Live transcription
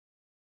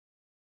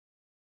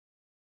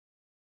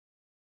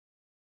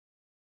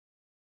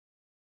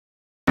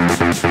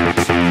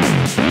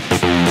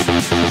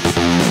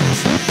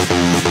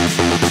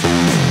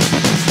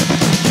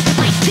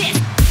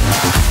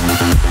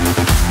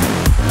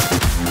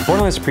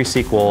Borderlands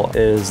PreSequel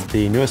is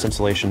the newest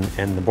installation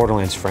in the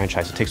Borderlands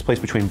franchise. It takes place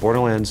between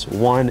Borderlands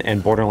 1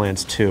 and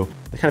Borderlands 2.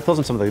 It kind of fills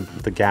in some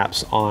of the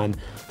gaps on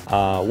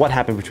what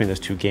happened between those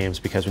two games,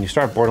 because when you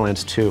start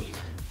Borderlands 2,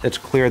 it's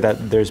clear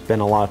that there's been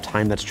a lot of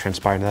time that's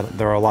transpired and that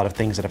there are a lot of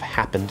things that have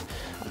happened.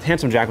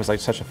 Handsome Jack was like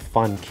such a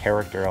fun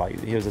character.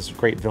 Like, he was this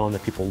great villain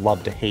that people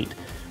loved to hate.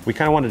 We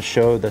kind of wanted to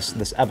show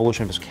this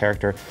evolution of his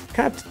character,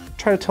 kind of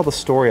try to tell the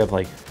story of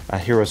like a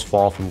hero's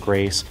fall from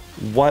grace.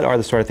 What are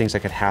the sort of things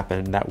that could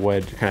happen that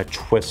would kind of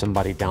twist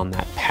somebody down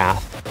that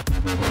path?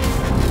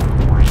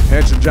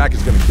 Handsome Jack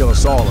is going to kill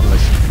us all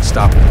unless you can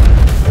stop him.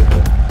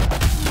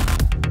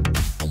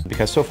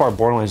 Because so far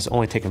Borderlands has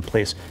only taken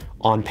place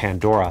on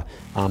Pandora,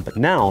 but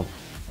now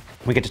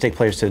we get to take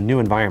players to new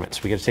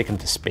environments. We get to take them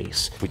to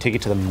space. We take you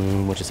to the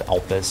moon, which is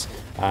Lopez,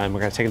 and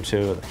we're going to take them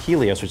to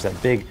Helios, which is that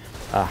big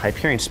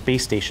Hyperion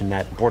space station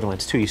that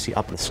Borderlands 2 you see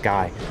up in the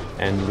sky.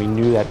 And we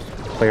knew that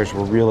players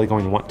were really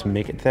going to want to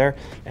make it there,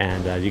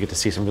 and you get to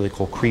see some really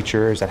cool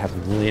creatures that have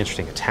some really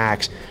interesting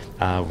attacks.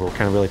 We're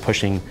kind of really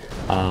pushing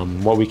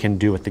what we can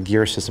do with the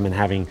gear system and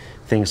having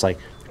things like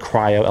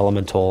cryo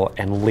elemental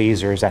and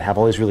lasers that have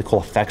all these really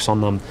cool effects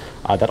on them,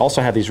 that also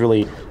have these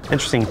really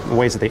interesting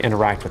ways that they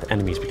interact with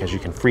enemies, because you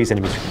can freeze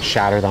enemies, you can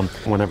shatter them.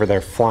 Whenever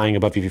they're flying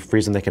above you, if you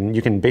freeze them,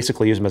 you can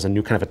basically use them as a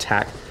new kind of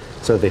attack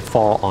so that they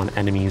fall on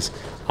enemies.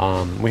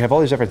 We have all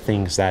these different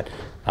things that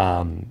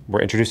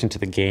we're introducing to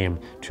the game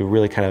to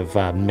really kind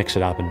of mix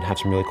it up and have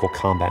some really cool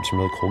combat, some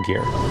really cool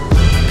gear.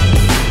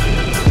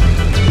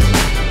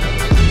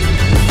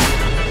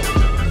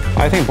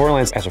 I think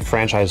Borderlands as a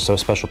franchise is so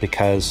special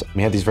because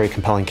we have these very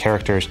compelling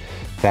characters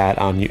that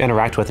you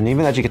interact with and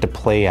even that you get to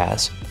play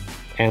as.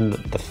 And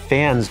the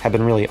fans have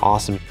been really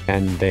awesome,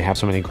 and they have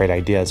so many great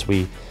ideas.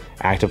 We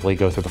actively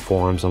go through the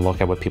forums and look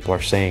at what people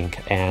are saying,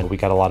 and we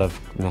got a lot of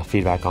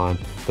feedback on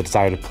the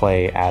desire to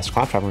play as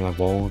Claptrap. We're like,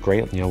 well,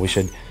 great, we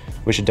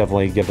should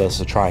definitely give this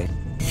a try.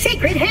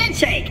 Secret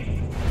handshake!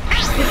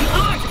 Out to the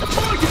arch, the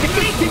forge of the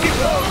gate to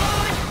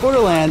be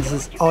Borderlands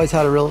has always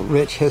had a real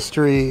rich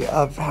history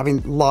of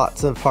having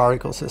lots of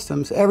particle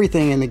systems.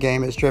 Everything in the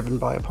game is driven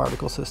by a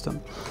particle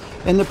system.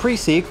 In the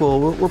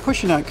pre-sequel, we're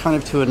pushing that kind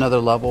of to another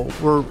level.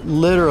 We're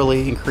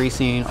literally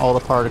increasing all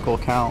the particle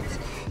counts.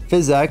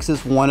 PhysX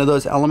is one of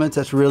those elements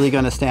that's really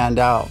going to stand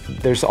out.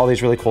 There's all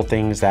these really cool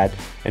things that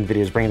NVIDIA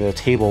is bringing to the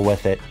table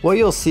with it. What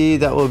you'll see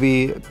that will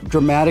be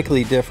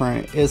dramatically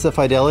different is the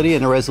fidelity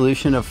and the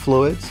resolution of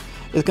fluids.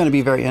 It's going to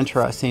be very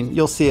interesting.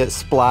 You'll see it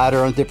splatter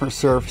on different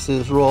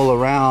surfaces, roll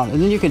around,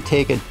 and then you can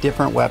take a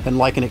different weapon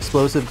like an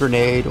explosive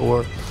grenade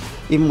or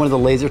even one of the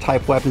laser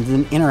type weapons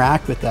and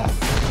interact with that.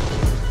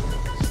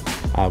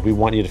 We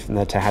want you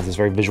to have this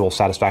very visual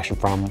satisfaction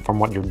from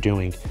what you're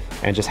doing,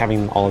 and just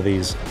having all of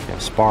these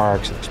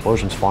sparks and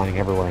explosions flying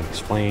everywhere, and these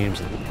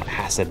flames and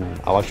acid and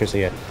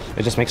electricity. It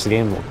just makes the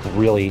game look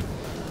really,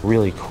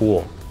 really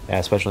cool,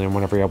 especially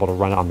whenever you're able to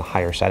run it on the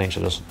higher settings. It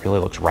just really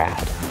looks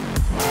rad.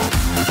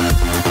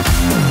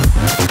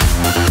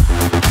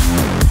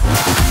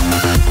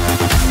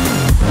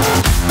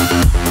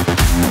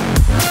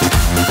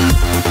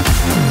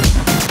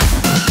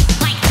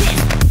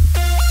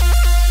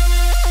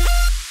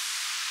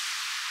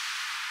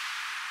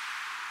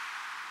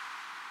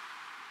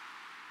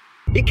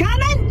 You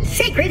coming?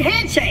 Secret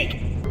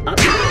handshake! Up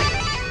here!